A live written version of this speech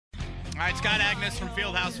All right, Scott Agnes from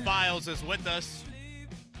Fieldhouse Files is with us.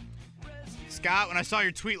 Scott, when I saw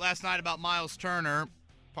your tweet last night about Miles Turner,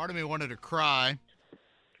 part of me wanted to cry.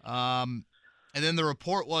 And then the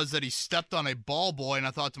report was that he stepped on a ball boy, and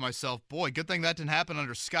I thought to myself, boy, good thing that didn't happen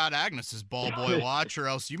under Scott Agnes's ball boy watch, or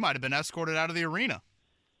else you might have been escorted out of the arena.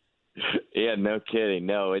 Yeah, no kidding.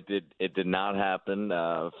 No, it did not happen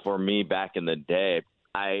for me back in the day.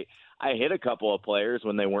 I hit a couple of players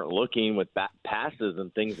when they weren't looking with passes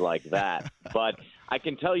and things like that. But I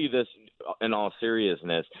can tell you this in all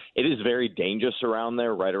seriousness, it is very dangerous around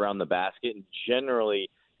there, right around the basket. And generally,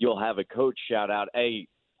 you'll have a coach shout out, hey,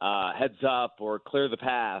 heads up, or clear the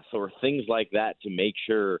path, or things like that to make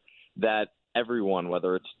sure that everyone,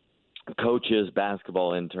 whether it's coaches,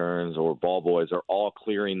 basketball interns, or ball boys, are all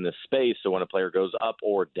clearing the space. So when a player goes up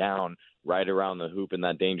or down right around the hoop in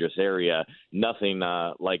that dangerous area, nothing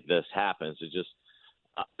like this happens. It's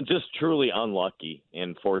just truly unlucky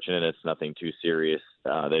and fortunate it's nothing too serious.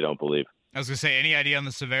 They don't believe. I was going to say, any idea on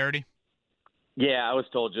the severity? Yeah, I was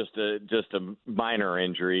told just a minor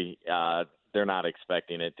injury. They're not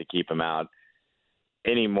expecting it to keep him out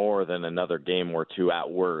any more than another game or two at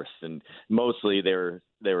worst. And mostly they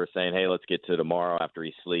were saying, hey, let's get to tomorrow after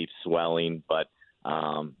he sleeps, swelling, but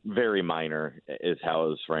very minor is how it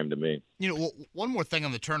was framed to me. You know, one more thing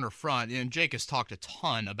on the Turner front, and Jake has talked a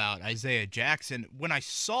ton about Isaiah Jackson. When I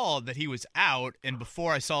saw that he was out, and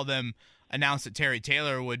before I saw them announce that Terry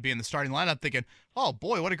Taylor would be in the starting lineup, thinking, oh,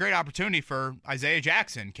 boy, what a great opportunity for Isaiah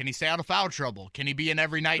Jackson. Can he stay out of foul trouble? Can he be in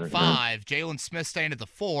every night five? Jalen Smith staying at the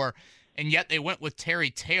 4, and yet they went with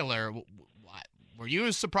Terry Taylor. Were you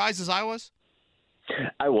as surprised as I was?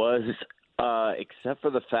 I was, except for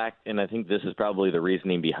the fact, and I think this is probably the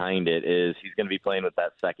reasoning behind it, is he's going to be playing with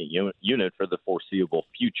that second unit for the foreseeable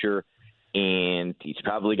future, and he's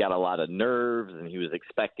probably got a lot of nerves, and he was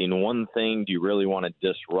expecting one thing. Do you really want to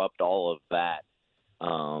disrupt all of that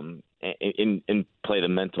and play the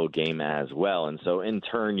mental game as well? And so, in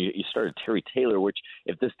turn, you started Terry Taylor, which,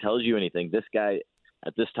 if this tells you anything, this guy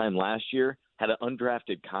at this time last year had an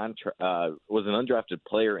undrafted was an undrafted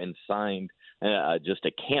player and signed just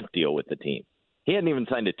a camp deal with the team. He hadn't even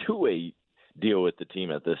signed a two-way deal with the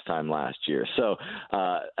team at this time last year. So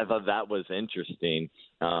I thought that was interesting.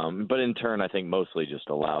 But in turn, I think mostly just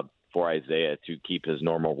allowed for Isaiah to keep his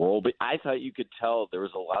normal role. But I thought you could tell there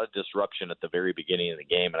was a lot of disruption at the very beginning of the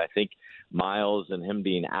game. And I think Miles and him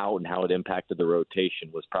being out and how it impacted the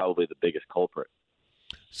rotation was probably the biggest culprit.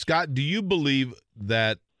 Scott, do you believe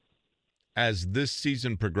that as this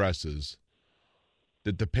season progresses,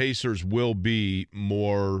 that the Pacers will be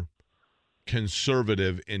more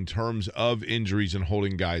conservative in terms of injuries and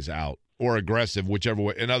holding guys out, or aggressive, whichever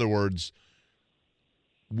way? In other words,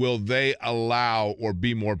 will they allow or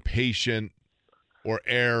be more patient or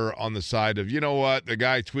err on the side of, you know what, the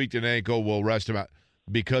guy tweaked an ankle, we'll rest him out,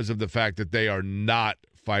 because of the fact that they are not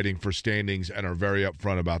fighting for standings and are very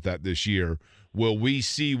upfront about that this year? Will we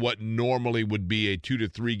see what normally would be a 2 to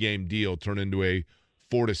 3 game deal turn into a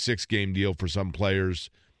 4 to 6 game deal for some players,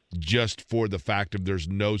 just for the fact of there's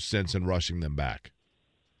no sense in rushing them back?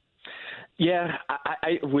 Yeah,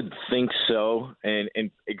 I would think so, and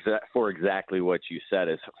for exactly what you said,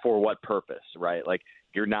 is for what purpose, right? Like,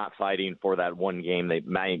 you're not fighting for that one game that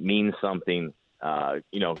might mean something,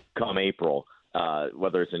 come April,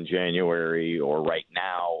 whether it's in January or right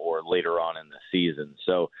now or later on in the season.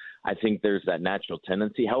 So I think there's that natural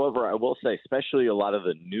tendency. However, I will say, especially a lot of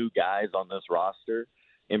the new guys on this roster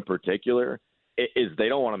in particular, is they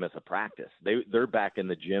don't want to miss a practice. They're back in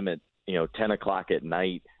the gym at 10 o'clock at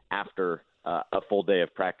night after a full day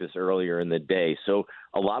of practice earlier in the day. So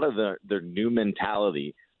a lot of their new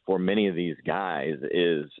mentality for many of these guys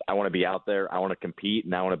is, I want to be out there, I want to compete,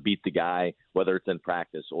 and I want to beat the guy, whether it's in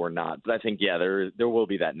practice or not. But I think, yeah, there will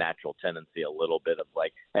be that natural tendency, a little bit of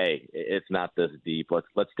like, hey, it's not this deep.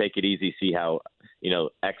 Let's take it easy, see how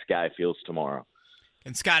X guy feels tomorrow.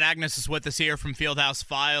 And Scott Agnes is with us here from Fieldhouse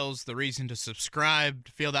Files. The reason to subscribe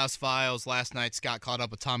to Fieldhouse Files. Last night, Scott caught up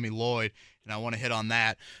with Tommy Lloyd, and I want to hit on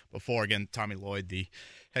that before, again, Tommy Lloyd, the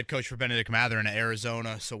head coach for Benedict Mather in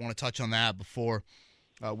Arizona. So I want to touch on that before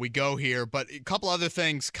we go here. But a couple other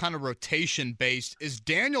things, kind of rotation-based. Is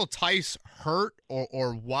Daniel Tice hurt,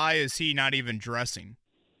 or why is he not even dressing?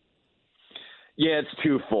 Yeah, it's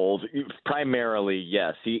twofold. Primarily,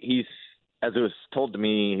 yes. He's, as it was told to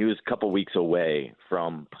me, he was a couple weeks away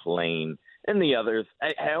from playing. And the others,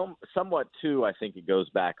 somewhat too, I think it goes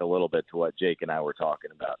back a little bit to what Jake and I were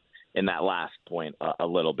talking about in that last point a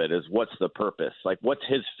little bit, is what's the purpose? Like, what's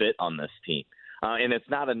his fit on this team? And it's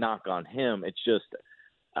not a knock on him. It's just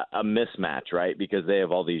a mismatch, right? Because they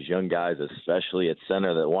have all these young guys, especially at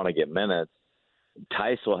center, that want to get minutes.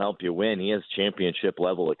 Tice will help you win. He has championship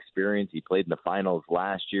level experience. He played in the finals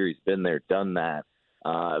last year. He's been there, done that.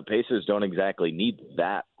 Pacers don't exactly need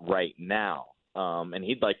that right now. And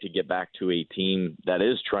he'd like to get back to a team that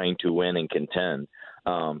is trying to win and contend.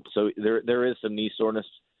 So there is some knee soreness.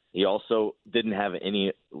 He also didn't have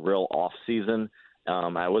any real off season.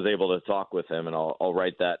 I was able to talk with him, and I'll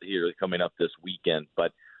write that here coming up this weekend.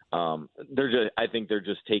 But I think they're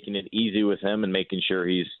just taking it easy with him and making sure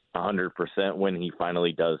he's 100% when he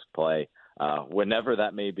finally does play, whenever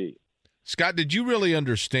that may be. Scott, did you really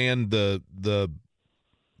understand the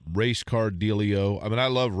race car dealio? I mean, I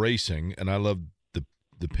love racing and I love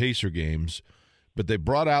the Pacer games, but they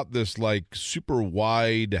brought out this like super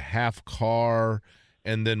wide half car,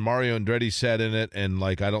 and then Mario Andretti sat in it, and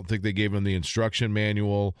like I don't think they gave him the instruction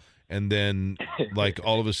manual. And then, like,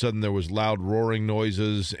 all of a sudden there was loud roaring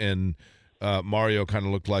noises, and Mario kind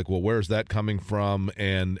of looked like, well, where's that coming from?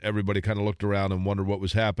 And everybody kind of looked around and wondered what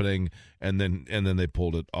was happening, and then they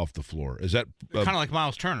pulled it off the floor. Is that kind of like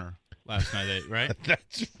Miles Turner last night, right?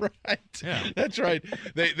 That's right. Yeah. That's right.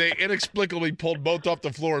 They inexplicably pulled both off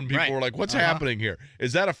the floor, and people were like, what's happening here?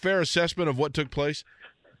 Is that a fair assessment of what took place?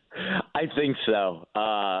 I think so.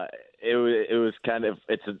 It was kind of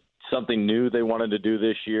something new they wanted to do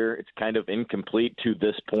this year. It's kind of incomplete to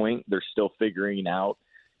this point. They're still figuring out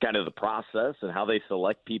kind of the process and how they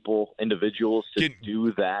select individuals to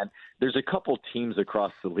do that. There's a couple teams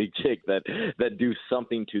across the league, Jake, that do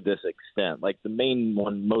something to this extent. Like the main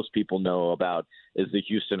one most people know about is the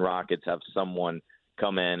Houston Rockets have someone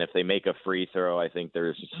come in. If they make a free throw, I think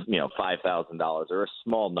there's $5,000 or a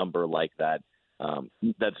small number like that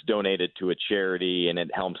that's donated to a charity, and it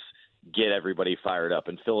helps get everybody fired up.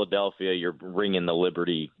 In Philadelphia, you're bringing the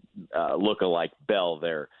Liberty look-alike Bell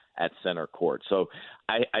there at center court. So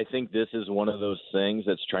I think this is one of those things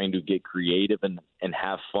that's trying to get creative and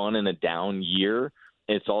have fun in a down year.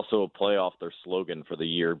 It's also a play off their slogan for the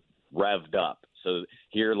year, revved up. So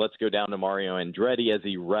here, let's go down to Mario Andretti as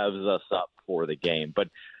he revs us up for the game. But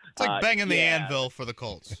it's like banging the anvil for the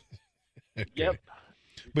Colts. Okay. Yep.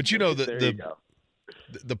 But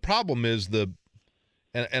the problem is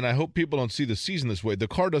and I hope people don't see the season this way, the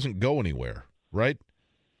car doesn't go anywhere, right?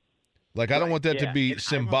 Like, I don't want that to be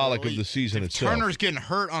symbolic of the season itself. Turner's getting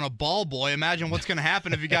hurt on a ball boy. Imagine what's going to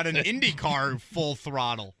happen if you got an Indy car full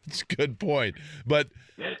throttle. That's a good point. But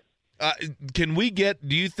do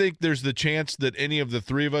you think there's the chance that any of the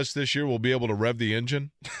three of us this year will be able to rev the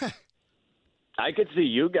engine? I could see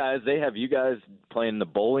you guys. They have you guys playing the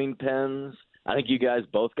bowling pins. I think you guys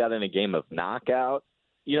both got in a game of knockout.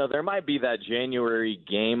 There might be that January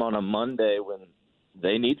game on a Monday when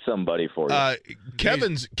they need somebody for you.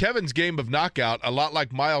 Kevin's game of knockout, a lot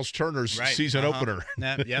like Miles Turner's season opener.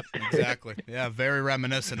 Yep, exactly. Yeah, very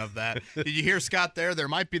reminiscent of that. Did you hear, Scott, there? There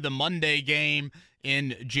might be the Monday game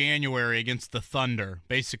in January against the Thunder,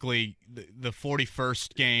 basically the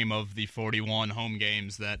 41st game of the 41 home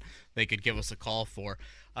games that they could give us a call for.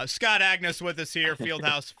 Scott Agness with us here,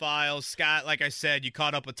 Fieldhouse Files. Scott, like I said, you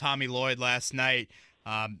caught up with Tommy Lloyd last night.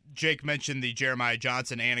 Jake mentioned the Jeremiah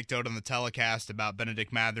Johnson anecdote on the telecast about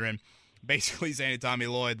Benedict Mathurin, basically saying to Tommy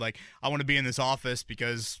Lloyd, like, I want to be in this office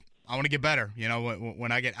because I want to get better.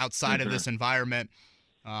 When I get outside of this environment,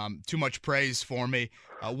 too much praise for me.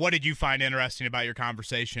 What did you find interesting about your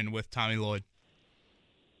conversation with Tommy Lloyd?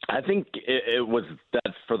 I think it was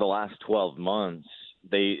that for the last 12 months,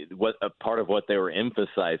 a part of what they were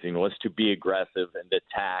emphasizing was to be aggressive and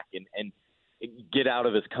attack and get out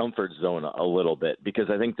of his comfort zone a little bit, because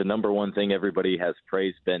I think the number one thing everybody has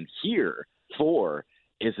praised Ben here for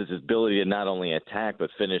is his ability to not only attack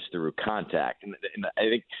but finish through contact. And I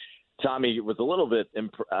think Tommy was a little bit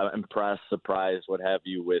impressed, surprised, what have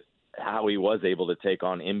you, with how he was able to take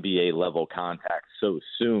on NBA-level contact so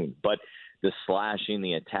soon. But the slashing,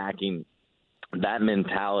 the attacking, that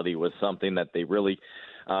mentality was something that they really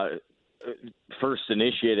first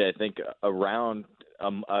initiated, I think, around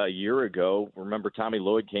a year ago. Remember, Tommy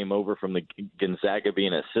Lloyd came over from the Gonzaga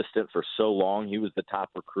being an assistant for so long. He was the top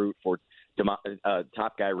recruit for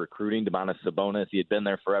top guy recruiting Domantas Sabonis. He had been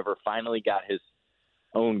there forever, finally got his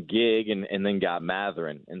own gig and then got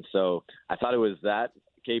Mathurin. And so I thought it was that,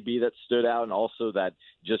 KB, that stood out, and also that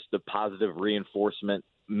just the positive reinforcement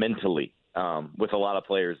mentally with a lot of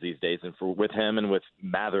players these days. And with him and with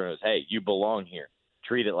Mathurin, it was, hey, you belong here.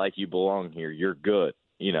 Treat it like you belong here. You're good,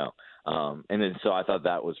 and then so I thought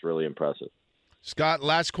that was really impressive. Scott,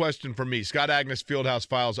 last question for me. Scott Agness, Fieldhouse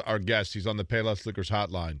Files, our guest. He's on the Payless Liquors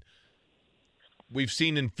hotline. We've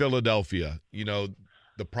seen in Philadelphia,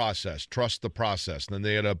 the process, trust the process. And then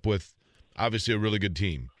they end up with, obviously, a really good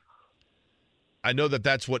team. I know that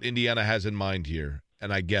that's what Indiana has in mind here,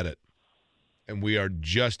 and I get it. and we are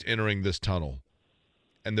just entering this tunnel.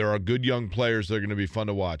 And there are good young players that are going to be fun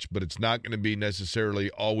to watch, but it's not going to be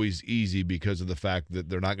necessarily always easy because of the fact that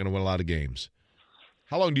they're not going to win a lot of games.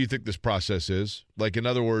 How long do you think this process is? Like, in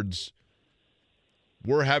other words,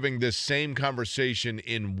 we're having this same conversation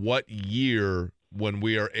in what year when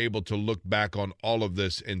we are able to look back on all of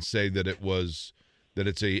this and say that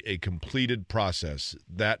it's a completed process?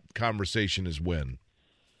 That conversation is when?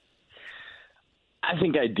 I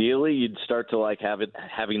think ideally you'd start to like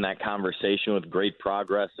having that conversation with great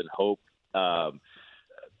progress and hope. I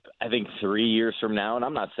think 3 years from now, and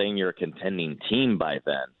I'm not saying you're a contending team by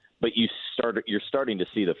then, but you're starting to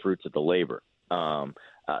see the fruits of the labor.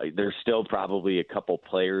 There's still probably a couple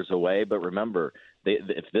players away, but remember,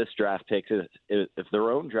 if this draft pick if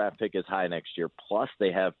their own draft pick is high next year, plus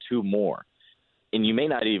they have two more, and you may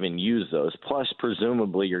not even use those. Plus,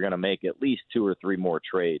 presumably, you're going to make at least 2 or 3 more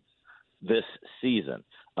trades this season.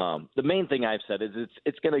 The main thing I've said is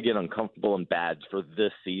it's going to get uncomfortable and bad for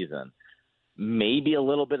this season, maybe a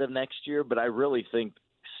little bit of next year, but I really think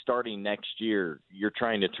starting next year, you're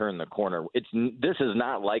trying to turn the corner. This is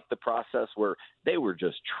not like the process where they were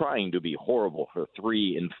just trying to be horrible for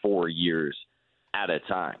 3 and 4 years at a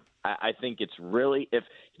time. I think it's really, if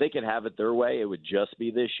they could have it their way, it would just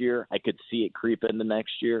be this year. I could see it creep into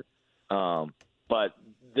next year. But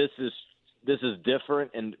this is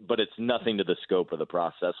different, but it's nothing to the scope of the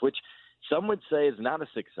process, which some would say is not a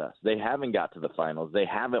success. They haven't got to the finals. They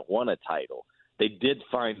haven't won a title. They did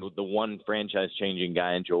find the one franchise-changing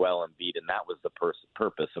guy in Joel Embiid, and that was the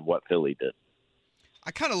purpose of what Philly did.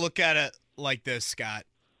 I kind of look at it like this, Scott.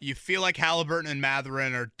 You feel like Halliburton and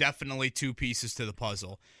Mathurin are definitely 2 pieces to the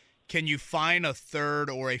puzzle. Can you find a third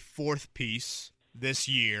or a fourth piece this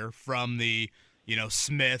year from the,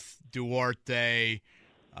 Smith, Duarte,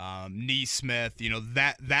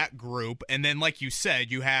 Neesmith, that group? And then, like you said,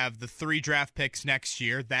 you have the 3 draft picks next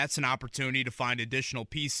year. That's an opportunity to find additional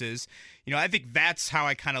pieces. I think that's how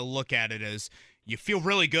I kind of look at it, as you feel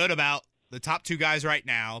really good about the top 2 guys right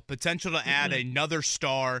now, potential to add another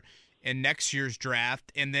star in next year's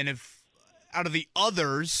draft. And then if out of the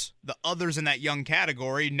others in that young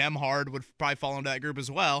category, Nembhard would probably fall into that group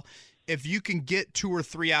as well. If you can get 2 or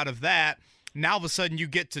 3 out of that, now all of a sudden you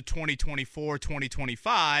get to 2024,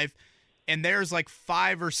 2025, and there's like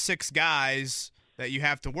 5 or 6 guys that you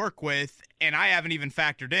have to work with, and I haven't even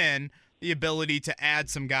factored in the ability to add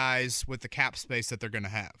some guys with the cap space that they're going to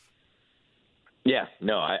have. Yeah,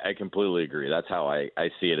 no, I completely agree. That's how I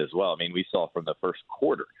see it as well. I mean, we saw from the first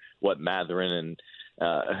quarter what Mathurin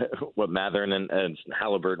and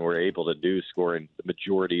Halliburton were able to do, scoring the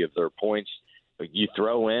majority of their points. You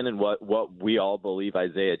throw in and what we all believe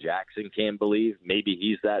Isaiah Jackson can believe. Maybe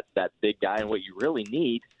he's that big guy, and what you really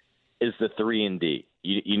need is the 3-and-D.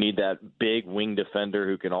 You need that big wing defender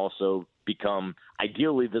who can also become,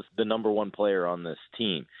 ideally, the number 1 player on this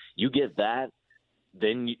team. You get that,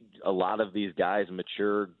 then a lot of these guys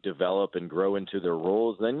mature, develop, and grow into their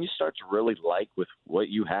roles. Then you start to really like with what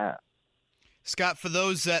you have. Scott, for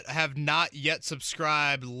those that have not yet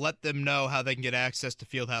subscribed, let them know how they can get access to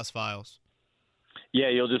Fieldhouse Files. Yeah,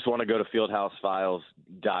 you'll just want to go to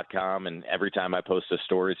fieldhousefiles.com, and every time I post a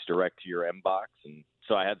story, it's direct to your inbox. And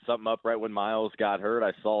so I had something up right when Miles got hurt.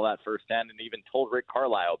 I saw that firsthand and even told Rick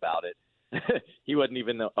Carlisle about it. He wasn't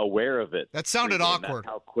even aware of it. That sounded awkward.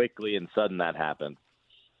 That's how quickly and sudden that happened.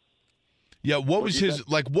 Yeah, what was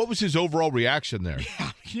his overall reaction there?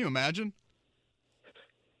 Yeah, can you imagine?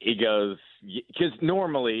 He goes, because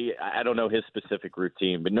normally, I don't know his specific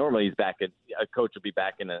routine, but normally a coach will be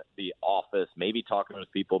back in the office, maybe talking with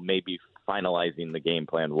people, maybe finalizing the game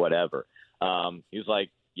plan, whatever. He was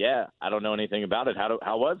like, yeah, I don't know anything about it.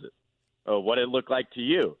 How was it? What did it look like to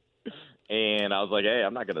you? And I was like, hey,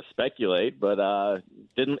 I'm not going to speculate, but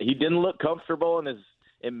he didn't look comfortable, and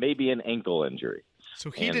it may be an ankle injury. So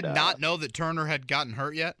he did not know that Turner had gotten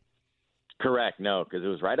hurt yet? Correct, no, because it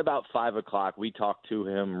was right about 5 o'clock. We talked to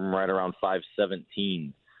him right around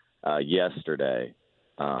 5:17 yesterday,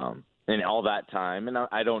 and all that time. And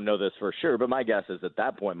I don't know this for sure, but my guess is at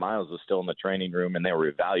that point Miles was still in the training room, and they were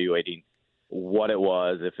evaluating what it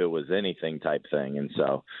was, if it was anything type thing. And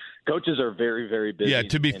so coaches are very, very busy. Yeah,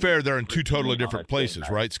 to be fair, they're in 2 totally different places,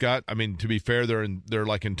 right, Scott? I mean, to be fair, they're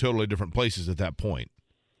like in totally different places at that point.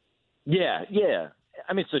 Yeah.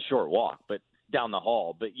 I mean, it's a short walk, but down the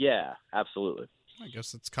hall. But yeah, absolutely. I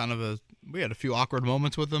guess it's kind of we had a few awkward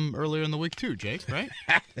moments with them earlier in the week too, Jake, right?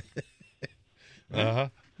 Uh-huh.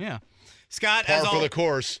 Yeah. Scott, Par as for the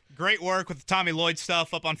course. Great work with the Tommy Lloyd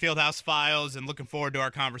stuff up on Fieldhouse Files, and looking forward to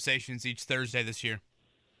our conversations each Thursday this year.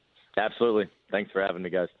 Absolutely. Thanks for having me,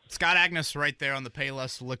 guys. Scott Agness right there on the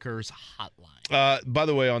Payless Liquors hotline. By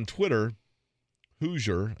the way, on Twitter,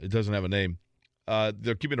 Hoosier. It doesn't have a name.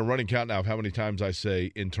 They're keeping a running count now of how many times I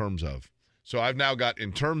say in terms of. So I've now got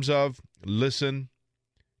in terms of, listen,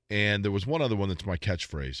 and there was one other one that's my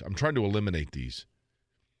catchphrase. I'm trying to eliminate these.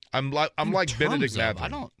 I'm like Benedict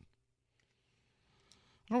Mathurin. I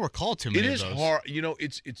don't recall too many of those. It is hard. You know,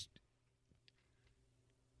 it's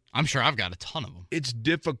I'm sure I've got a ton of them. It's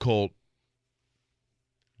difficult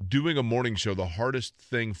doing a morning show. The hardest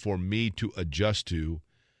thing for me to adjust to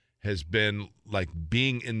has been like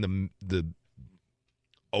being in the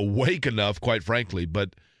awake enough, quite frankly,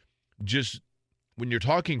 but just when you're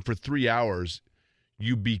talking for 3 hours,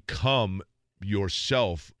 you become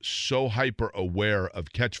yourself so hyper aware of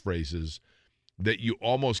catchphrases that you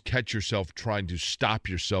almost catch yourself trying to stop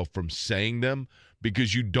yourself from saying them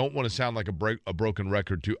because you don't want to sound like a broken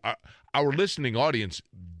record to our listening audience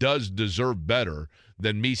does deserve better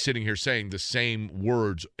than me sitting here saying the same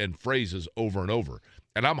words and phrases over and over.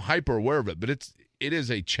 And I'm hyper aware of it, but it is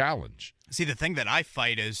a challenge. See, the thing that I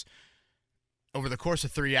fight is over the course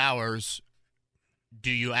of 3 hours, do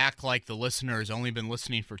you act like the listener has only been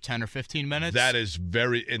listening for 10 or 15 minutes? That is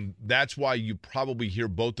and that's why you probably hear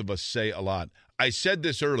both of us say a lot. I said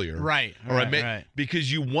this earlier. Right.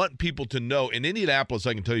 Because you want people to know. In Indianapolis,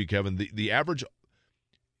 I can tell you, Kevin, the average,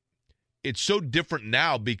 it's so different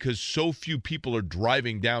now because so few people are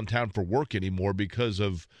driving downtown for work anymore because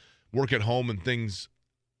of work at home and things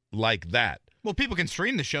like that. Well, people can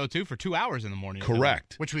stream the show, too, for 2 hours in the morning.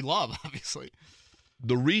 Correct. Which we love, obviously.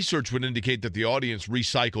 The research would indicate that the audience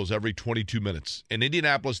recycles every 22 minutes. In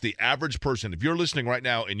Indianapolis, the average person, if you're listening right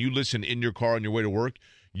now and you listen in your car on your way to work,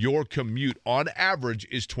 your commute on average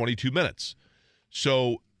is 22 minutes.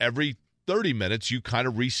 So every 30 minutes, you kind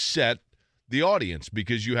of reset the audience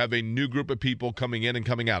because you have a new group of people coming in and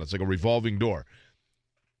coming out. It's like a revolving door.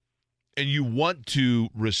 And you want to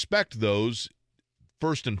respect those,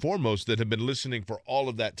 first and foremost, that have been listening for all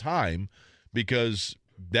of that time because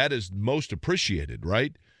that is most appreciated,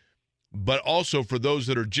 right? But also for those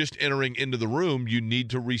that are just entering into the room, you need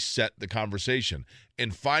to reset the conversation.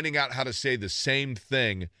 And finding out how to say the same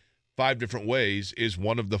thing 5 different ways is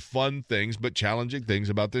one of the fun things but challenging things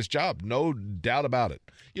about this job. No doubt about it.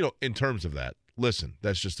 You know, in terms of that, listen,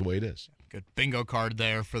 that's just the way it is. Good bingo card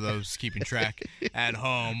there for those keeping track at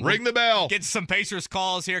home. Ring the bell. Get some Pacers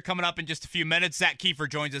calls here coming up in just a few minutes. Zach Kiefer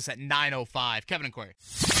joins us at 9:05. Kevin and Query.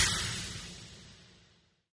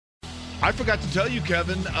 I forgot to tell you,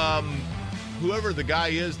 Kevin, whoever the guy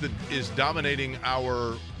is that is dominating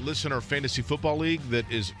our listener fantasy football league that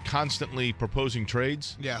is constantly proposing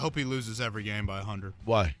trades. Yeah, I hope he loses every game by 100.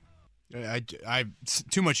 Why? I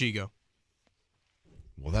too much ego.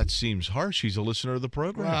 Well, that seems harsh. He's a listener of the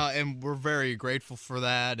program. And we're very grateful for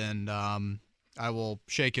that, and I will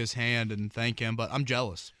shake his hand and thank him, but I'm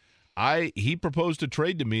jealous. He proposed a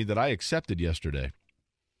trade to me that I accepted yesterday.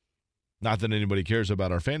 Not that anybody cares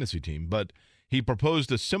about our fantasy team, but he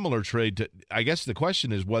proposed a similar trade to, I guess the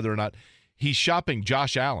question is whether or not he's shopping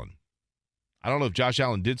Josh Allen. I don't know if Josh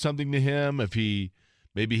Allen did something to him, if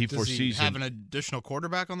maybe he foresees have an additional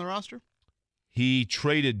quarterback on the roster? He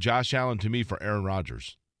traded Josh Allen to me for Aaron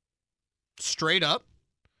Rodgers. Straight up?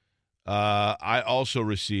 I also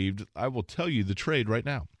received, I will tell you the trade right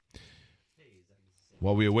now.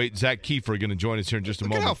 While we await Zach Kiefer, going to join us here in just a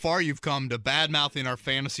moment. Look at how far you've come to bad-mouthing our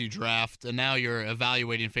fantasy draft, and now you're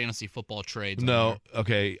evaluating fantasy football trades. No,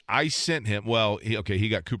 okay. I sent him, he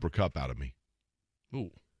got Cooper Kupp out of me. Ooh.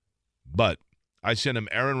 But I sent him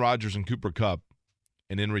Aaron Rodgers and Cooper Kupp,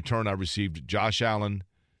 and in return I received Josh Allen,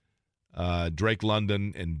 Drake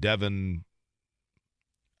London, and Devin,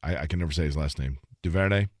 I can never say his last name,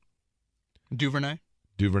 Duvernay.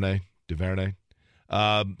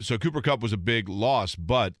 So Cooper Kupp was a big loss,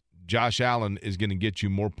 but Josh Allen is going to get you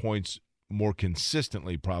more points more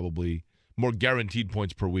consistently, probably more guaranteed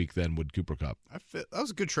points per week than would Cooper Kupp. That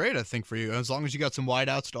was a good trade, I think, for you, as long as you got some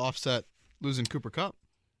wideouts to offset losing Cooper Kupp.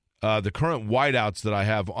 The current wideouts that I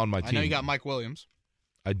have on my team. I know you got Mike Williams.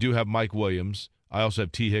 I do have Mike Williams. I also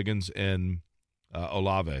have T. Higgins and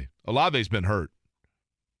Olave. Olave's been hurt.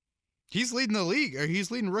 He's leading the league, or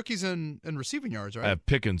he's leading rookies in receiving yards, right? I have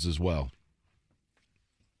Pickens as well.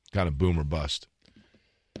 Kind of boom or bust.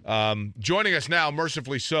 Joining us now,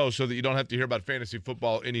 mercifully so that you don't have to hear about fantasy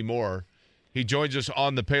football anymore. He joins us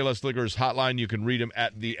on the Payless Liquors hotline. You can read him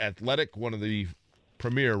at The Athletic, one of the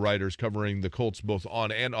premier writers covering the Colts both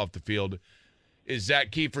on and off the field, is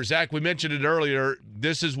Zach Kiefer. Zach, we mentioned it earlier.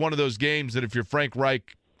 This is one of those games that if you're Frank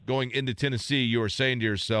Reich going into Tennessee, you are saying to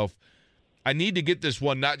yourself, I need to get this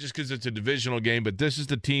one, not just because it's a divisional game, but this is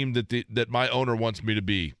the team that my owner wants me to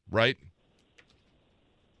be, right?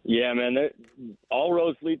 Yeah, man. All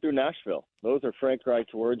roads lead through Nashville. Those are Frank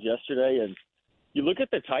Reich's words yesterday, and you look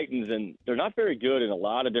at the Titans, and they're not very good in a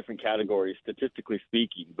lot of different categories, statistically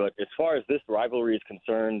speaking. But as far as this rivalry is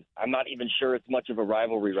concerned, I'm not even sure it's much of a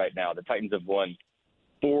rivalry right now. The Titans have won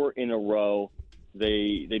 4 in a row.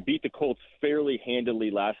 They beat the Colts fairly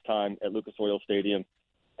handily last time at Lucas Oil Stadium.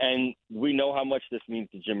 And we know how much this means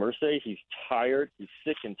to Jim Irsay. He's tired. He's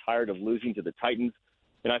sick and tired of losing to the Titans.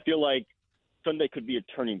 And I feel like Sunday could be a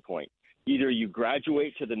turning point. Either you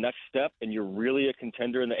graduate to the next step and you're really a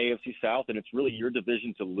contender in the AFC South and it's really your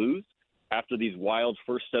division to lose after these wild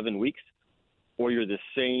first 7 weeks, or you're the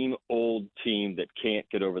same old team that can't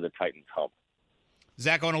get over the Titans hump.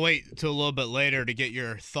 Zach, I want to wait until a little bit later to get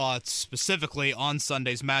your thoughts specifically on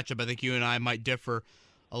Sunday's matchup. I think you and I might differ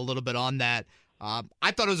a little bit on that.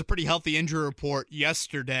 I thought it was a pretty healthy injury report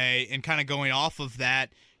yesterday, and kind of going off of that,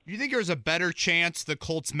 do you think there's a better chance the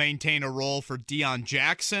Colts maintain a role for Deion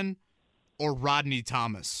Jackson or Rodney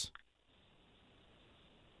Thomas?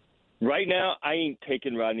 Right now, I ain't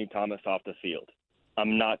taking Rodney Thomas off the field.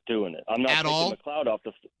 I'm not doing it. I'm not taking McLeod off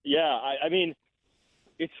the field. Yeah, I mean,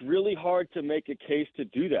 it's really hard to make a case to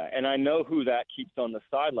do that. And I know who that keeps on the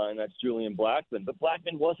sideline. That's Julian Blackmon. But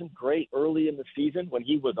Blackmon wasn't great early in the season when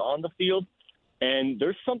he was on the field. And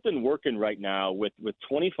there's something working right now with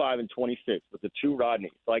 25 and 26 with the 2 Rodneys.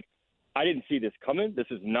 Like, I didn't see this coming. This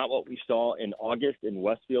is not what we saw in August in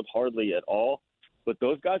Westfield, hardly at all. But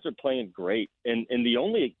those guys are playing great. And the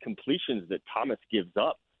only completions that Thomas gives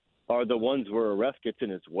up are the ones where a ref gets in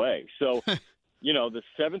his way. So, you know, the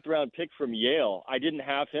 7th-round pick from Yale, I didn't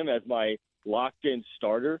have him as my locked-in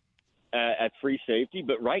starter at free safety.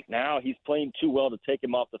 But right now he's playing too well to take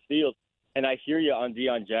him off the field. And I hear you on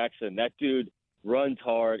Deion Jackson. That dude runs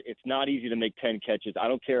hard. It's not easy to make 10 catches. I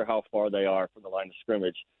don't care how far they are from the line of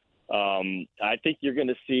scrimmage. I think you're going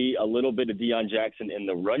to see a little bit of Deion Jackson in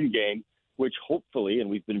the run game, which hopefully, and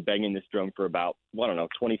we've been banging this drum for about,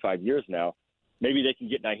 25 years now, maybe they can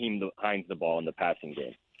get Nyheim Hines the ball in the passing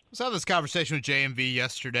game. I was having this conversation with JMV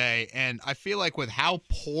yesterday, and I feel like with how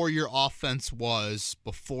poor your offense was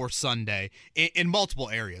before Sunday in multiple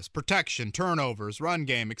areas, protection, turnovers, run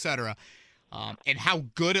game, etc., and how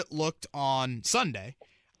good it looked on Sunday,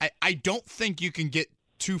 I don't think you can get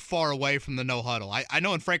too far away from the no huddle. I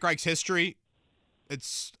know in Frank Reich's history,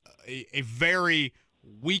 it's a very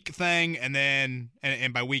weak thing, and then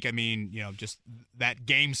and by weak I mean just that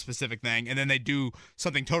game specific thing, and then they do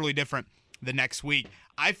something totally different the next week.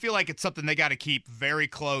 I feel like it's something they got to keep very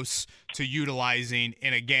close to utilizing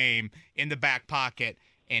in a game in the back pocket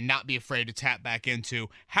and not be afraid to tap back into.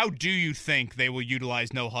 How do you think they will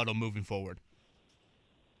utilize no huddle moving forward?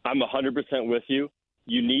 I'm 100% with you.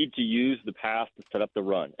 You need to use the pass to set up the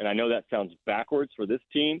run. And I know that sounds backwards for this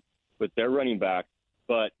team with their running back,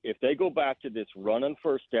 but if they go back to this run on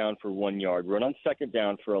first down for 1 yard, run on second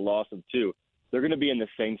down for a loss of 2, they're going to be in the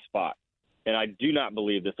same spot. And I do not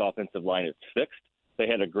believe this offensive line is fixed. They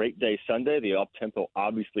had a great day Sunday. The up-tempo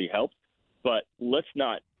obviously helped. But let's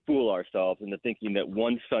not fool ourselves into thinking that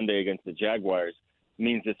one Sunday against the Jaguars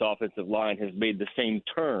means this offensive line has made the same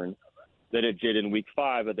turn that it did in Week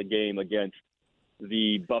 5 of the game against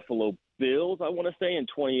the Buffalo Bills, I want to say, in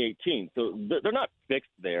 2018. So they're not fixed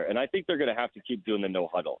there. And I think they're going to have to keep doing the no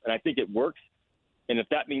huddle. And I think it works. And if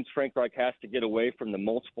that means Frank Reich has to get away from the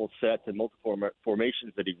multiple sets and multiple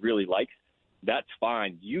formations that he really likes, that's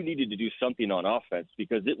fine. You needed to do something on offense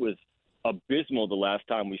because it was abysmal the last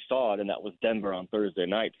time we saw it, and that was Denver on Thursday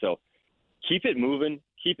night. So keep it moving.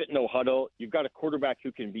 Keep it no huddle. You've got a quarterback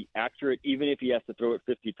who can be accurate even if he has to throw it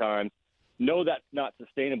 50 times. No, that's not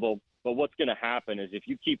sustainable, but what's going to happen is if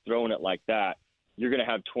you keep throwing it like that, you're going to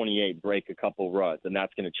have 28 break a couple runs, and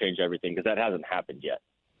that's going to change everything because that hasn't happened yet.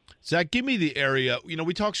 Zach, give me the area.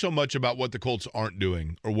 We talk so much about what the Colts aren't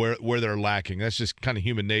doing or where they're lacking. That's just kind of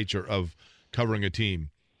human nature of covering a team.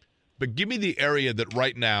 But give me the area that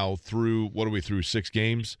right now through 6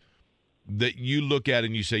 games that you look at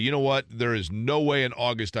and you say, you know what, there is no way in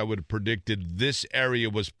August I would have predicted this area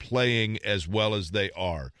was playing as well as they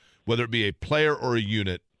are. Whether it be a player or a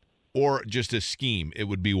unit or just a scheme, it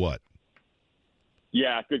would be what?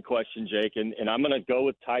 Yeah, good question, Jake. And I'm going to go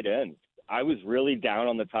with tight ends. I was really down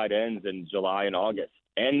on the tight ends in July and August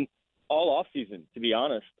and all offseason, to be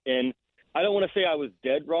honest. And I don't want to say I was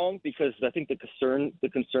dead wrong because I think the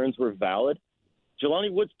concerns were valid. Jelani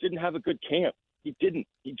Woods didn't have a good camp. He didn't.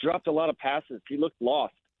 He dropped a lot of passes. He looked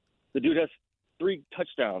lost. The dude has 3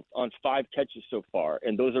 touchdowns on 5 catches so far,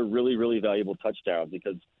 and those are really, really valuable touchdowns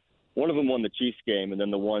because one of them won the Chiefs game, and then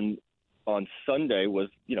the one on Sunday was,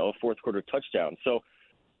 a fourth-quarter touchdown. So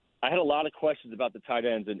I had a lot of questions about the tight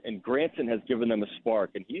ends, and Granson has given them a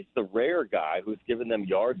spark, and he's the rare guy who's given them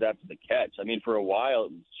yards after the catch. I mean, for a while,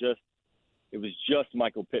 it was just it was just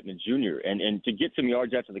Michael Pittman Jr. And to get some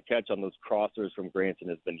yards after the catch on those crossers from Granson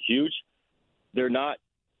has been huge. They're not,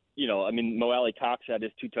 Mo Alley Cox had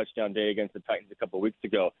his 2-touchdown day against the Titans a couple of weeks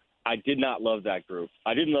ago. I did not love that group.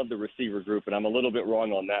 I didn't love the receiver group, and I'm a little bit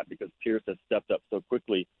wrong on that because Pierce has stepped up so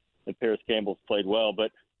quickly and Paris Campbell's played well.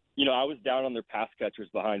 But, I was down on their pass catchers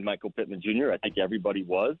behind Michael Pittman Jr. I think everybody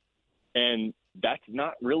was. And that's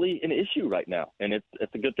not really an issue right now, and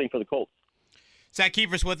it's a good thing for the Colts. Zach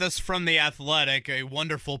Keefer's with us from The Athletic, a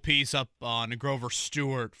wonderful piece up on Grover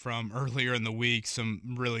Stewart from earlier in the week. Some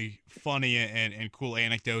really funny and cool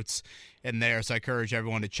anecdotes in there, so I encourage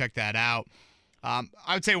everyone to check that out. I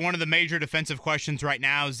would say one of the major defensive questions right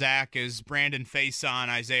now, Zach, is Brandon Facyson,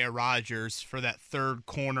 Isaiah Rodgers for that third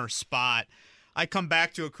corner spot. I come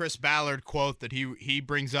back to a Chris Ballard quote that he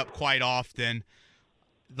brings up quite often.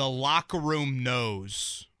 The locker room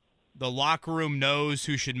knows. The locker room knows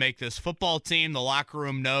who should make this football team. The locker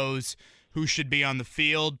room knows who should be on the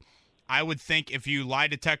field. I would think if you lie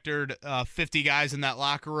detectored 50 guys in that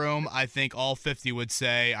locker room, I think all 50 would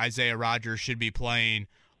say Isaiah Rodgers should be playing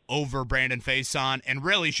over Brandon Facyson and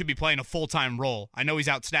really should be playing a full-time role. I know he's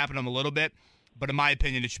out snapping him a little bit, but in my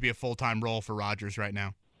opinion, it should be a full-time role for Rodgers right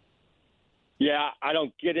now. Yeah, I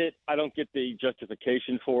don't get it. I don't get the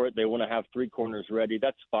justification for it. They want to have 3 corners ready.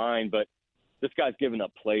 That's fine, but this guy's giving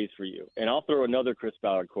up plays for you. And I'll throw another Chris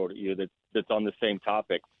Ballard quote at you that's on the same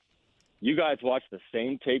topic. You guys watch the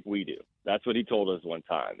same tape we do. That's what he told us one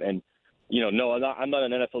time. And, no, I'm not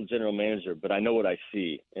an NFL general manager, but I know what I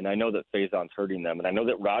see. And I know that Faison's hurting them. And I know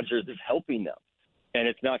that Rodgers is helping them. And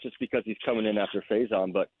it's not just because he's coming in after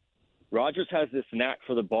Faison, but Rodgers has this knack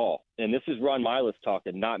for the ball. And this is Ron Miles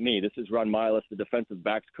talking, not me. This is Ron Miles, the defensive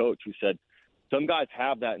backs coach, who said some guys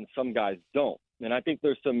have that and some guys don't. And I think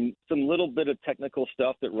there's some little bit of technical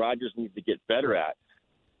stuff that Rodgers needs to get better at.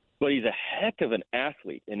 But he's a heck of an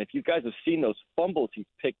athlete. And if you guys have seen those fumbles he's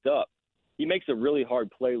picked up, he makes a really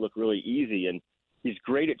hard play look really easy. And he's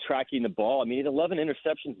great at tracking the ball. I mean, he had 11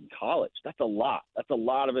 interceptions in college. That's a lot. That's a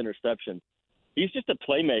lot of interceptions. He's just a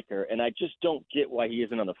playmaker, and I just don't get why he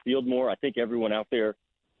isn't on the field more. I think everyone out there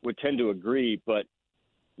would tend to agree, but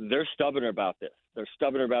they're stubborn about this.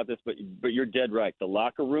 But you're dead right. The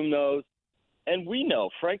locker room knows, and we know,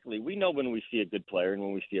 frankly, when we see a good player and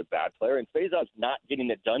when we see a bad player, and Faison's not getting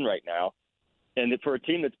it done right now. And for a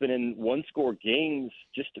team that's been in one-score games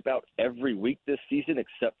just about every week this season,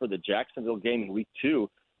 except for the Jacksonville game in week 2,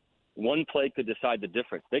 one play could decide the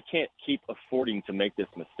difference. They can't keep affording to make this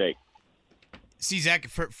mistake. See, Zach,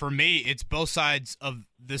 for me, it's both sides of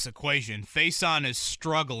this equation. Facyson is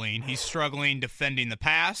struggling. He's struggling defending the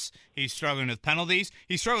pass. He's struggling with penalties.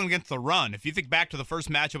 He's struggling against the run. If you think back to the first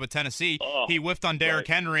matchup with Tennessee, he whiffed on Derrick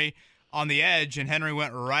Henry on the edge, and Henry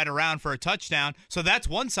went right around for a touchdown. So that's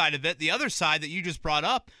one side of it. The other side that you just brought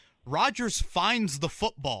up, Rodgers finds the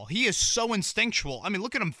football. He is so instinctual. I mean,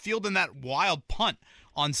 look at him fielding that wild punt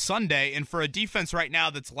on Sunday. And for a defense right now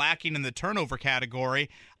that's lacking in the turnover category,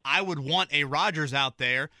 I would want a Rodgers out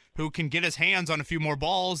there who can get his hands on a few more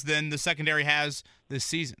balls than the secondary has this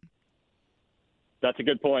season. That's a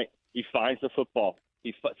good point. He finds the football.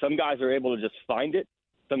 Some guys are able to just find it.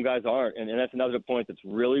 Some guys aren't. And that's another point that's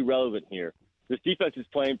really relevant here. This defense is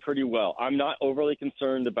playing pretty well. I'm not overly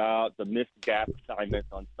concerned about the missed gap assignments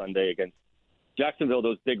on Sunday against Jacksonville,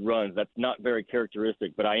 those big runs. That's not very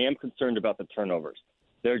characteristic, but I am concerned about the turnovers.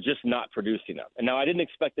 They're just not producing them. And now I didn't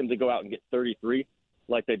expect them to go out and get 33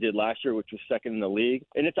 like they did last year, which was second in the league.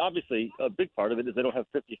 And it's obviously a big part of it is they don't have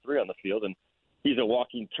 53 on the field, and he's a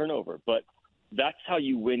walking turnover. But that's how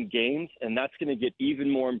you win games, and that's going to get even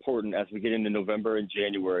more important as we get into November and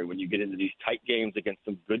January when you get into these tight games against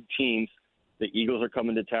some good teams. The Eagles are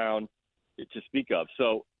coming to town to speak of.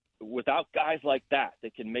 So without guys like that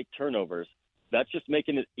can make turnovers, that's just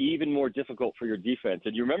making it even more difficult for your defense.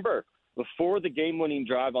 And you remember, before the game-winning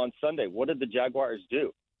drive on Sunday, what did the Jaguars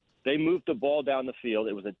do? They moved the ball down the field.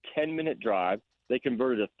 It was a 10-minute drive. They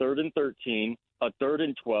converted a 3rd and 13, a 3rd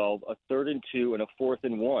and 12, a 3rd and 2, and a 4th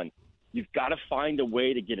and 1. You've got to find a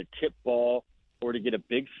way to get a tip ball or to get a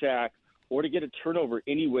big sack or to get a turnover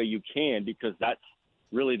any way you can, because that's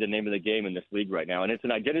really the name of the game in this league right now. And it's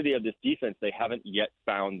an identity of this defense they haven't yet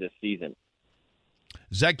found this season.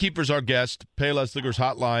 Zach Keefer's our guest. Payless Liquors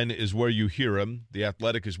Hotline is where you hear him. The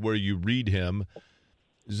Athletic is where you read him.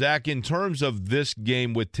 Zach, in terms of this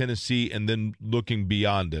game with Tennessee and then looking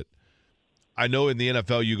beyond it, I know in the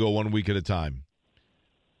NFL you go 1 week at a time.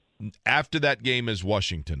 After that game is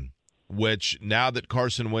Washington, which now that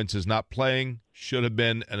Carson Wentz is not playing, should have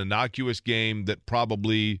been an innocuous game that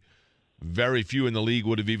probably very few in the league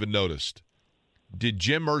would have even noticed. did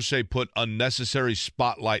Jim Irsay put unnecessary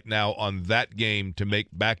spotlight now on that game to make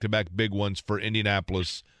back-to-back big ones for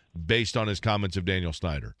Indianapolis based on his comments of Daniel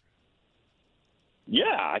Snyder?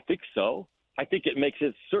 Yeah, I think so. I think it makes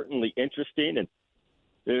it certainly interesting, and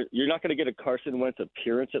you're not going to get a Carson Wentz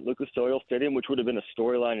appearance at Lucas Oil Stadium, which would have been a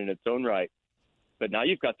storyline in its own right. But now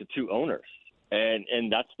you've got the two owners,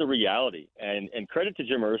 and that's the reality. And credit to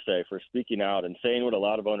Jim Irsay for speaking out and saying what a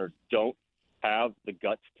lot of owners don't have the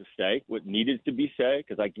guts to say, what needed to be said,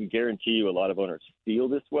 because I can guarantee you a lot of owners feel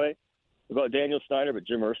this way about Daniel Snyder. But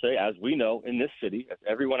Jim Irsay, as we know in this city, as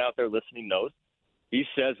everyone out there listening knows, he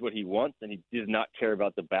says what he wants, and he does not care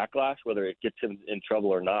about the backlash, whether it gets him in trouble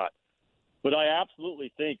or not. But I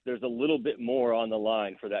absolutely think there's a little bit more on the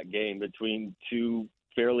line for that game between two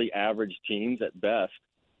fairly average teams at best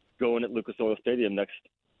going at Lucas Oil Stadium next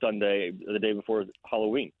Sunday, the day before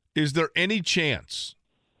Halloween. Is there any chance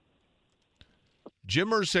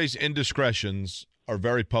Jim Irsay's indiscretions are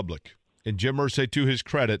very public, and Jim Irsay, to his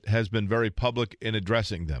credit, has been very public in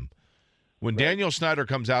addressing them? When Daniel Snyder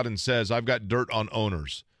comes out and says, I've got dirt on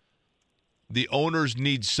owners, the owners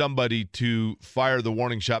need somebody to fire the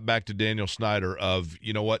warning shot back to Daniel Snyder of,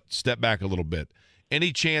 you know what, step back a little bit.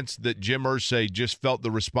 Any chance that Jim Irsay just felt the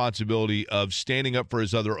responsibility of standing up for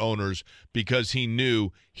his other owners because he knew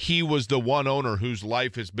he was the one owner whose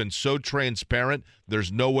life has been so transparent,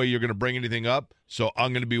 there's no way you're going to bring anything up, so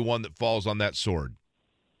I'm going to be one that falls on that sword?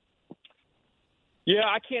 Yeah,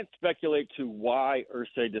 I can't speculate to why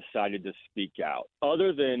Irsay decided to speak out,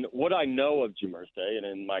 other than what I know of Jim Irsay, and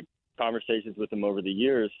in my conversations with him over the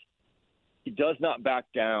years, he does not back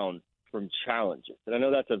down from challenges. And I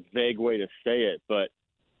know that's a vague way to say it, but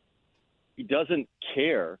he doesn't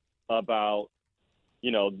care about,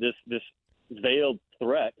 this veiled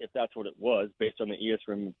threat, if that's what it was, based on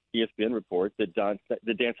the ESPN report that Dan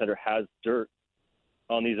Snyder has dirt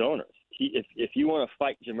on these owners. If you want to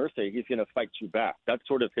fight Jim Irsay, he's going to fight you back. That's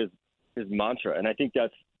sort of his mantra. And I think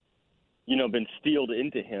that's, been instilled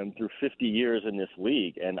into him through 50 years in this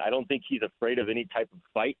league. And I don't think he's afraid of any type of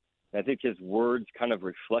fight. I think his words kind of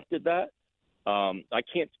reflected that. I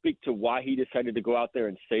can't speak to why he decided to go out there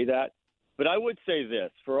and say that. But I would say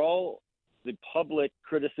this, for all the public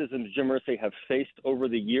criticisms Jim Irsay have faced over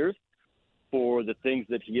the years for the things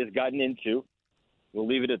that he has gotten into, we'll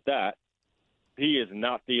leave it at that, he is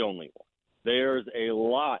not the only one. There's a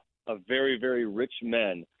lot of very, very rich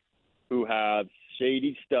men who have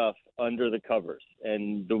shady stuff under the covers.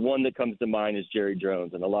 And the one that comes to mind is Jerry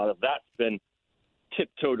Jones. And a lot of that's been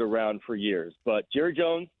tiptoed around for years. But Jerry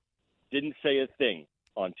Jones didn't say a thing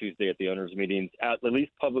on Tuesday at the owners' meetings, at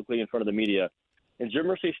least publicly in front of the media. And Jim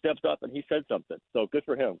Irsay stepped up and he said something. So good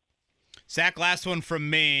for him. Zach, last one from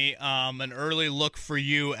me. An early look for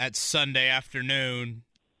you at Sunday afternoon.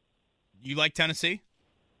 You like Tennessee?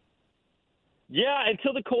 Yeah,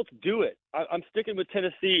 until the Colts do it. I'm sticking with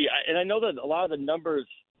Tennessee. And I know that a lot of the numbers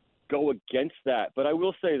go against that. But I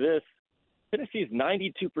will say this. Tennessee is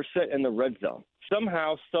 92% in the red zone.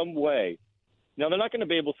 Somehow, some way. Now, they're not going to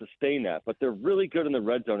be able to sustain that, but they're really good in the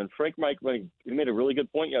red zone. And Frank Reich made a really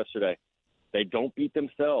good point yesterday. They don't beat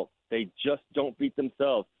themselves. They just don't beat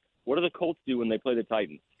themselves. What do the Colts do when they play the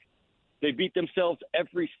Titans? They beat themselves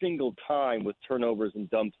every single time with turnovers and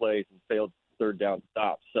dumb plays and failed third down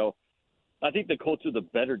stops. So I think the Colts are the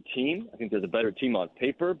better team. I think they're the better team on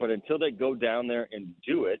paper, but until they go down there and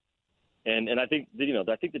do it, and I think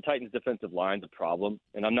I think the Titans' defensive line's a problem,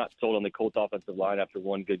 and I'm not sold on the Colts' offensive line after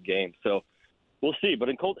one good game. So we'll see. But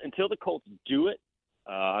until the Colts do it,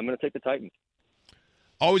 I'm going to take the Titans.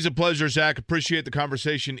 Always a pleasure, Zach. Appreciate the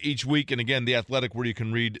conversation each week. And again, The Athletic, where you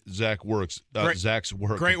can read Zach's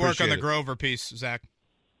work. Great work on the Grover piece, Zach.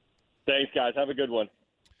 Thanks, guys. Have a good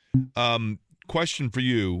one. Question for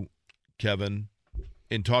you, Kevin,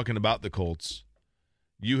 in talking about the Colts.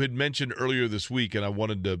 You had mentioned earlier this week, and I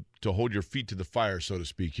wanted to hold your feet to the fire, so to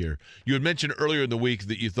speak here. You had mentioned earlier in the week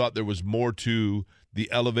that you thought there was more to the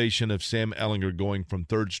elevation of Sam Ehlinger going from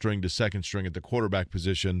third string to second string at the quarterback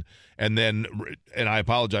position. And I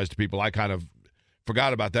apologize to people, I kind of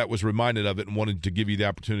forgot about that, was reminded of it, and wanted to give you the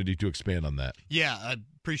opportunity to expand on that. Yeah, I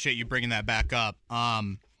appreciate you bringing that back up.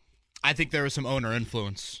 I think there was some owner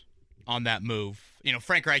influence on that move.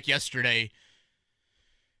 Frank Reich yesterday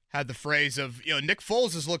had the phrase of, Nick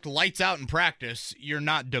Foles has looked lights out in practice. You're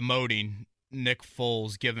not demoting Nick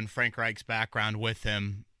Foles, given Frank Reich's background with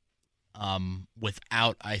him,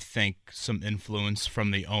 without, I think, some influence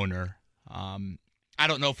from the owner. I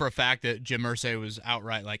don't know for a fact that Jim Irsay was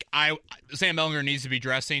outright like, Sam Ehlinger needs to be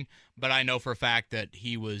dressing, but I know for a fact that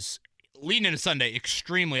he was, leading into Sunday,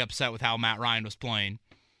 extremely upset with how Matt Ryan was playing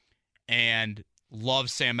and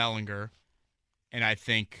loves Sam Ehlinger. And I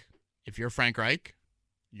think if you're Frank Reich,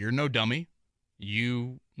 you're no dummy.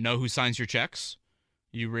 You know who signs your checks.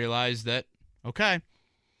 You realize that, okay,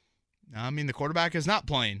 I mean, the quarterback is not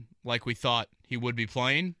playing like we thought he would be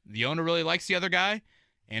playing. The owner really likes the other guy.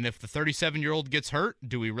 And if the 37-year-old gets hurt,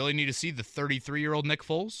 do we really need to see the 33-year-old Nick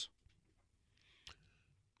Foles?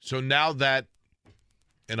 So now that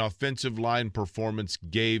an offensive line performance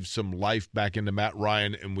gave some life back into Matt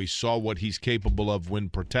Ryan and we saw what he's capable of when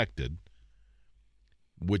protected,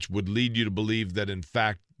 which would lead you to believe that, in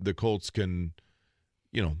fact, the Colts can,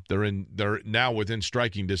 they're now within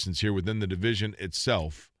striking distance here within the division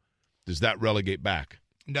itself. Does that relegate back?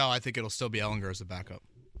 No, I think it'll still be Ellinger as a backup,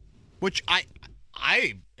 which I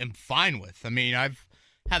am fine with. I mean, I've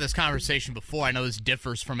had this conversation before. I know this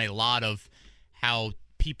differs from a lot of how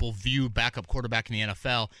people view backup quarterback in the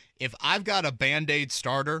NFL. If I've got a Band-Aid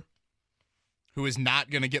starter who is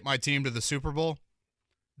not going to get my team to the Super Bowl,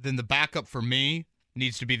 then the backup for me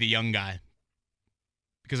needs to be the young guy.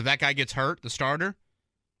 Because if that guy gets hurt, the starter,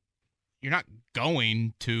 you're not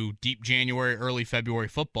going to deep January, early February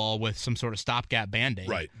football with some sort of stopgap Band-Aid.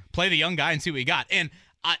 Right. Play the young guy and see what you got. And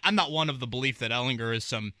I'm not one of the belief that Ellinger is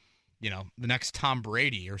some, the next Tom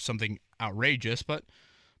Brady or something outrageous, but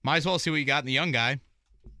might as well see what you got in the young guy.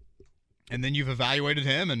 And then you've evaluated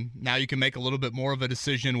him, and now you can make a little bit more of a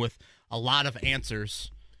decision with a lot of answers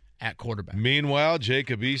at quarterback. Meanwhile,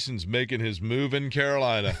 Jacob Eason's making his move in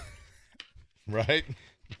Carolina. Right?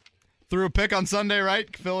 Threw a pick on Sunday,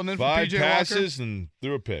 right? Filling in for Five PJ passes Walker. and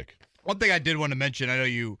threw a pick. One thing I did want to mention, I know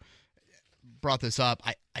you brought this up,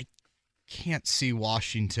 I can't see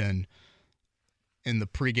Washington in the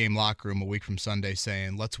pregame locker room a week from Sunday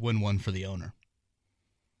saying, let's win one for the owner.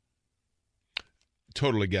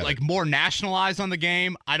 Totally get it. Like more nationalized on the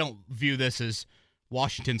game, I don't view this as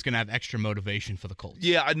Washington's going to have extra motivation for the Colts.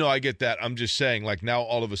 Yeah, I know, I get that. I'm just saying, like, now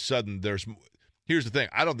all of a sudden here's the thing.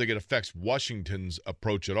 I don't think it affects Washington's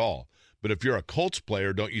approach at all. But if you're a Colts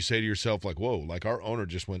player, don't you say to yourself, like, whoa, like our owner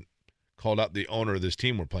just called out the owner of this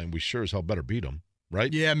team we're playing. We sure as hell better beat them,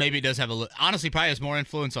 right? Yeah, maybe it does have honestly probably has more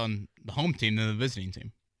influence on the home team than the visiting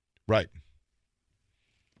team. Right.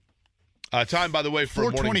 Time, by the way, for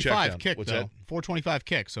a morning check-down. Kick, What's though. that? 425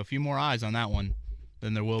 kick, so a few more eyes on that one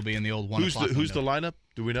than there will be in the old 1 o'clock Who's the window. lineup?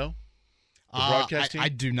 Do we know? The broadcast team? I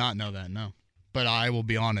do not know that, no. But I will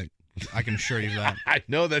be on it. I can assure you that. I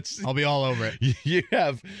know that's. I'll be all over it. You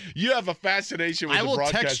have a fascination with the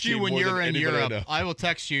broadcast team. I will text you when you're in Europe. I I will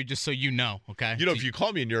text you just so you know, okay? If you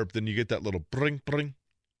call me in Europe, then you get that little bring, bring,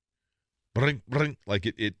 bring, bring. Like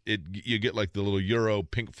you get like the little Euro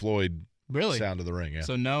Pink Floyd sound of the ring. Yeah.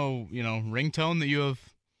 So no, ringtone that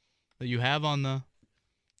you have on the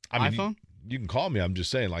iPhone? You can call me. I'm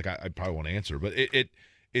just saying, like I probably won't answer, but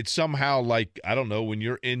it's somehow like, I don't know, when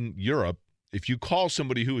you're in Europe, if you call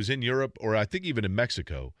somebody who is in Europe, or I think even in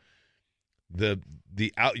Mexico, the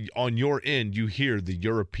out on your end you hear the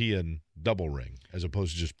European double ring as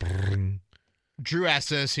opposed to just bring. Drew asked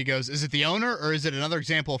this. He goes, is it the owner or is it another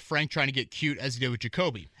example of Frank trying to get cute as he did with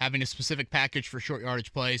Jacoby, having a specific package for short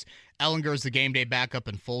yardage plays? Ellinger is the game day backup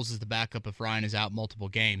and Foles is the backup if Ryan is out multiple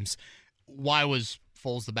games. Why was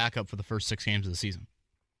Foles the backup for the first 6 games of the season?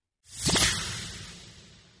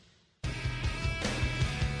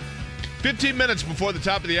 15 minutes before the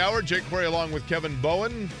top of the hour, Jake Query along with Kevin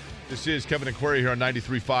Bowen. This is Kevin and Query here on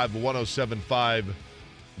 93.5, 107.5,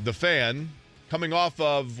 The Fan. Coming off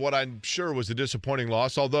of what I'm sure was a disappointing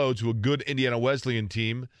loss, although to a good Indiana Wesleyan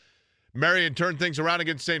team. Marion turned things around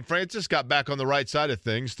against St. Francis, got back on the right side of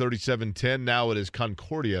things, 37-10. Now it is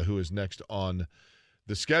Concordia who is next on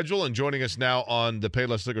the schedule. And joining us now on the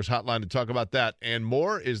Payless Liquors hotline to talk about that and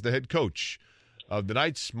more is the head coach of the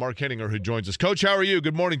Knights, Mark Henninger, who joins us. Coach, how are you?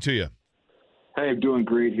 Good morning to you. Hey, I'm doing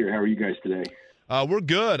great here. How are you guys today? We're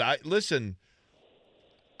good. Listen,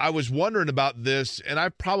 I was wondering about this, and I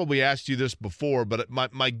probably asked you this before, but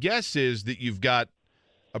my guess is that you've got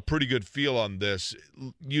a pretty good feel on this.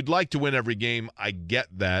 You'd like to win every game. I get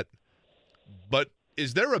that. But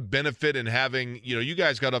is there a benefit in having, you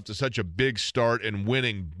guys got off to such a big start and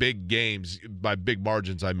winning big games, by big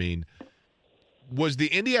margins, I mean. Was the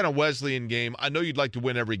Indiana Wesleyan game, I know you'd like to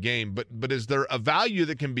win every game, but is there a value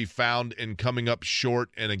that can be found in coming up short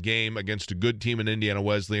in a game against a good team in Indiana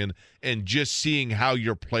Wesleyan and just seeing how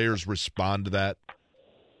your players respond to that?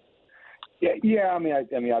 Yeah. I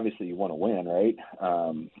mean, obviously you want to win, right?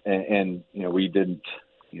 And we didn't.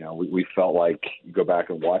 We felt like, you go back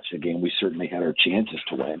and watch the game, we certainly had our chances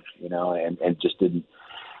to win, and just didn't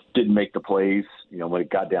make the plays. When it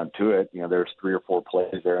got down to it, there's 3 or 4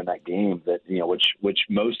 plays there in that game that, which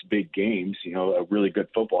most big games, a really good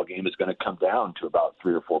football game is going to come down to about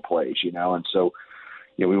 3 or 4 plays, and so,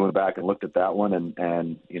 we went back and looked at that one,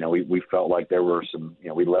 and we felt like there were some,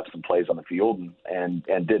 we left some plays on the field and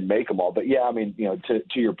didn't make them all. But yeah, I mean,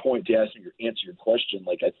 to your point, to answer your question,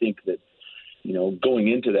 like, I think that, going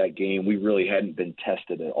into that game, we really hadn't been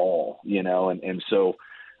tested at all, and so,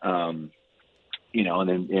 and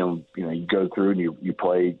then, you go through and you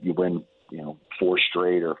play, you win, 4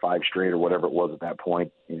 straight or 5 straight or whatever it was at that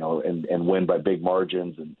point, and win by big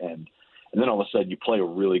margins. And then all of a sudden you play a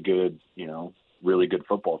really good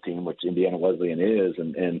football team, which Indiana Wesleyan is.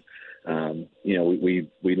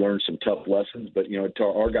 We learned some tough lessons, but, to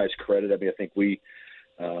our guys' credit, I mean, I think we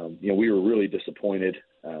were really disappointed,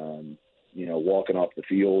 walking off the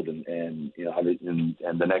field and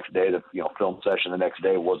the next day, the film session the next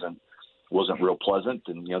day wasn't real pleasant.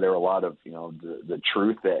 And, there were a lot of, the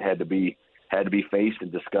truth that had to be faced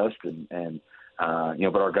and discussed.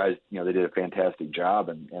 But our guys, they did a fantastic job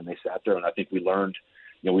and they sat there, and I think we learned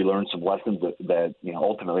some lessons that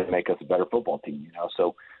ultimately make us a better football team,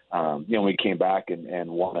 So, we came back and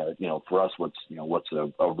won for us, what's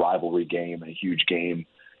a rivalry game and a huge game,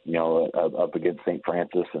 up against St.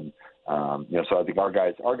 Francis. And, so I think our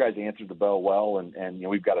guys answered the bell well, and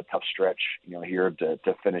we've got a tough stretch, here to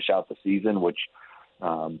finish out the season, which,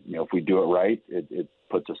 if we do it right, it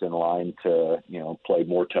puts us in line to, play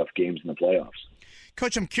more tough games in the playoffs.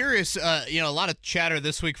 Coach, I'm curious, a lot of chatter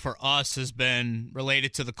this week for us has been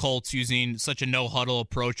related to the Colts using such a no-huddle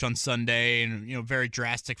approach on Sunday and, very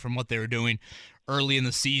drastic from what they were doing early in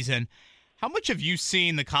the season. How much have you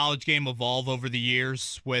seen the college game evolve over the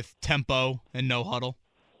years with tempo and no-huddle?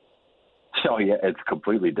 Oh, yeah, it's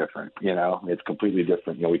completely different. It's completely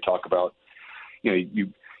different. We talk about,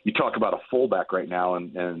 you talk about a fullback right now,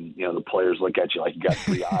 and the players look at you like you got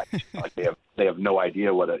 3 eyes. Like they have no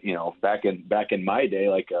idea what back in my day,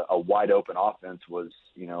 like a wide open offense was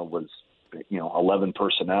 11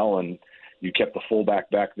 personnel, and you kept the fullback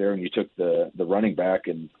back there, and you took the running back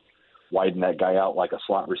and widened that guy out like a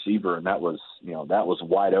slot receiver, and that was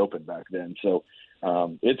wide open back then. So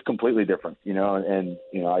it's completely different, and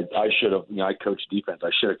I should have, I coached defense. I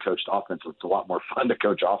should have coached offense. It's a lot more fun to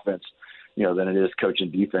coach offense, than it is coaching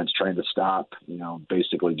defense, trying to stop,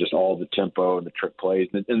 basically just all the tempo and the trick plays.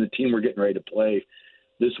 And the team we're getting ready to play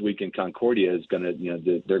this week in Concordia is going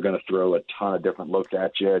to, they're going to throw a ton of different looks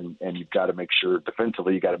at you, and you've got to make sure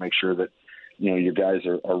defensively, you got to make sure that, your guys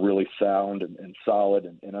are really sound and solid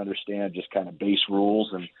and understand just kind of base rules,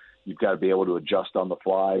 and you've got to be able to adjust on the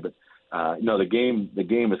fly. But, the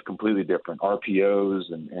game is completely different.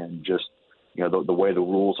 RPOs and just, the way the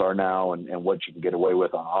rules are now and what you can get away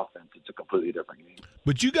with on offense, it's a completely different game.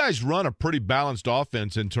 But you guys run a pretty balanced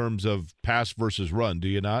offense in terms of pass versus run, do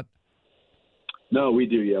you not? No, we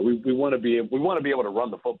do. Yeah, we want to be able to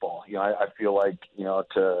run the football. I feel like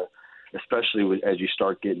especially as you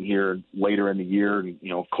start getting here later in the year,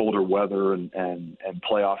 colder weather and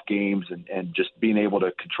playoff games and just being able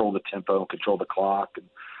to control the tempo and control the clock, and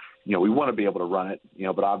we want to be able to run it.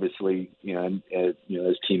 But obviously, as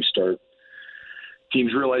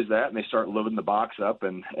teams realize that, and they start loading the box up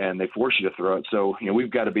and they force you to throw it. So,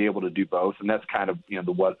 we've got to be able to do both. And that's kind of,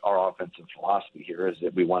 what our offensive philosophy here is,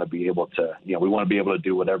 that we want to be able to,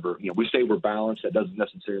 do whatever, we say we're balanced. That doesn't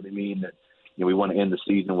necessarily mean that, we want to end the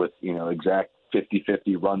season with, exact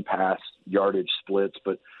 50-50 run pass yardage splits.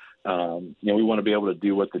 But, we want to be able to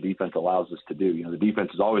do what the defense allows us to do. The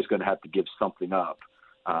defense is always going to have to give something up.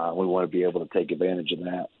 We want to be able to take advantage of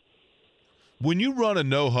that. When you run a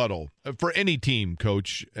no-huddle for any team,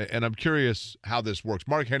 Coach, and I'm curious how this works.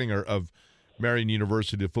 Mark Henninger of Marian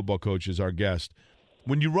University, the football coach, is our guest.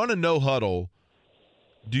 When you run a no-huddle,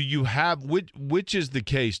 do you have which is the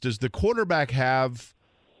case? Does the quarterback have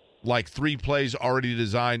like 3 plays already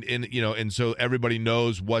designed in, and so everybody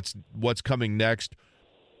knows what's coming next?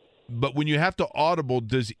 But when you have to audible,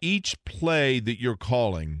 does each play that you're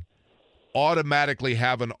calling automatically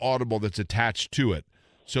have an audible that's attached to it?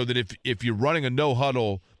 So that if you're running a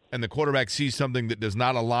no-huddle and the quarterback sees something that does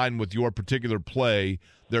not align with your particular play,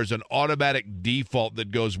 there's an automatic default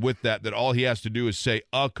that goes with that all he has to do is say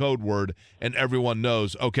a code word, and everyone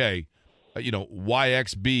knows, okay,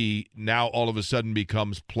 YXB now all of a sudden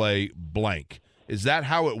becomes play blank. Is that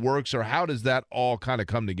how it works, or how does that all kind of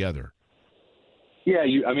come together? Yeah,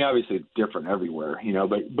 obviously it's different everywhere,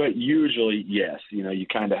 but usually, yes, you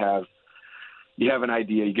kind of have – you have an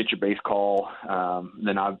idea, you get your base call,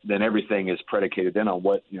 then everything is predicated then on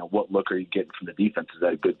what look are you getting from the defense? Is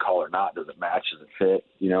that a good call or not? Does it match? Does it fit?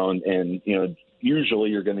 And usually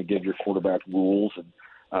you're going to give your quarterback rules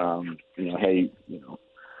and hey,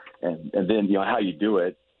 and then how you do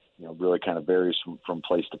it, really kind of varies from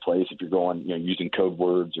place to place. If you're going, using code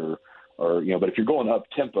words or but if you're going up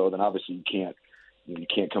tempo, then obviously you you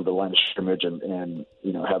can't come to the line of scrimmage and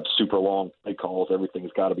have super long play calls.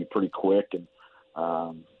 Everything's got to be pretty quick. And,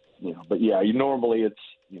 but yeah, normally it's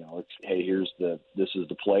hey, this is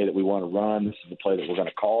the play that we want to run. This is the play that we're going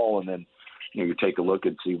to call. And then, you take a look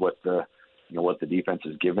and see what the defense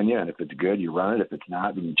is giving you. And if it's good, you run it. If it's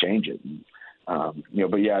not, then you change it. And,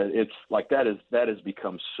 but yeah, it's like that has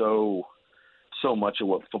become so much of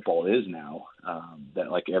what football is now,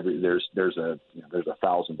 that like there's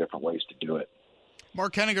 1,000 different ways to do it.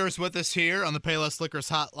 Mark Henniger is with us here on the Payless Liquors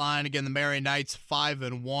Hotline. Again, the Marion Knights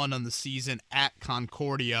 5-1 on the season at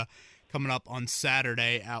Concordia, coming up on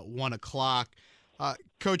Saturday at 1:00.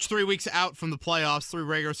 Coach, 3 weeks out from the playoffs, 3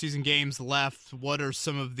 regular season games left. What are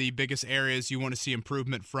some of the biggest areas you want to see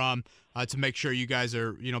improvement from to make sure you guys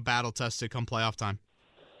are battle tested come playoff time?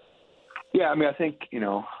 Yeah, I mean, I think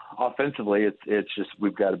offensively, it's just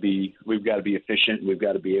we've got to be efficient. We've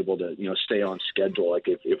got to be able to stay on schedule. Like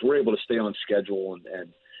if we're able to stay on schedule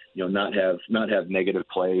and not have negative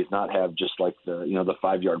plays, not have just like the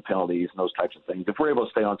 5-yard penalties and those types of things. If we're able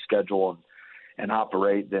to stay on schedule and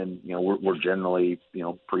operate, then we're generally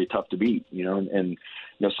pretty tough to beat. And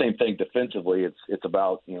same thing defensively. It's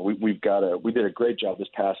about we did a great job this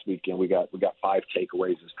past weekend. We got 5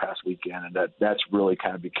 takeaways this past weekend, and that's really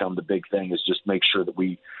kind of become the big thing, is just make sure that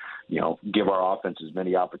we give our offense as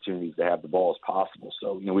many opportunities to have the ball as possible.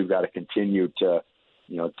 So we've got to continue to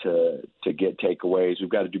get takeaways. We've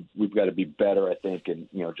got to be better, I think, and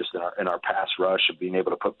just in our pass rush of being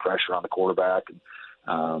able to put pressure on the quarterback and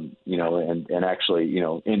actually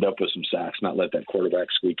end up with some sacks, not let that quarterback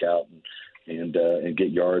squeak out and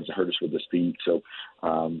get yards and hurt us with his feet. So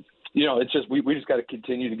it's just we just got to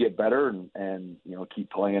continue to get better and keep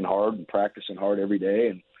playing hard and practicing hard every day.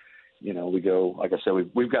 And we go, like I said,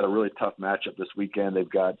 we've got a really tough matchup this weekend. They've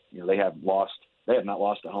got they have not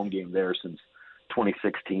lost a home game there since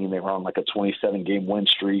 2016. They were on like a 27-game win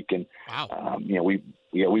streak, and wow.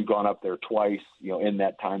 We've gone up there twice in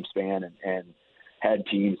that time span and had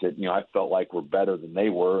teams that I felt like were better than they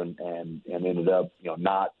were, and ended up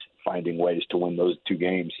not finding ways to win those 2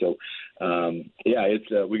 games. So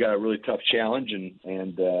it's we got a really tough challenge,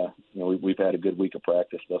 and we've had a good week of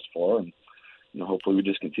practice thus far, and hopefully we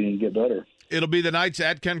just continue to get better. It'll be the Knights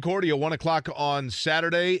at Concordia, 1:00 on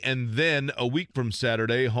Saturday, and then a week from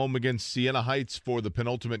Saturday, home against Siena Heights for the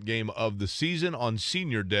penultimate game of the season on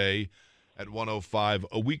Senior Day at 1:05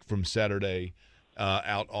 a week from Saturday.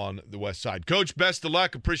 Out on the west side. Coach, best of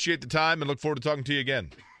luck. Appreciate the time and look forward to talking to you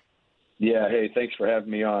again. Yeah, hey, thanks for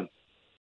having me on.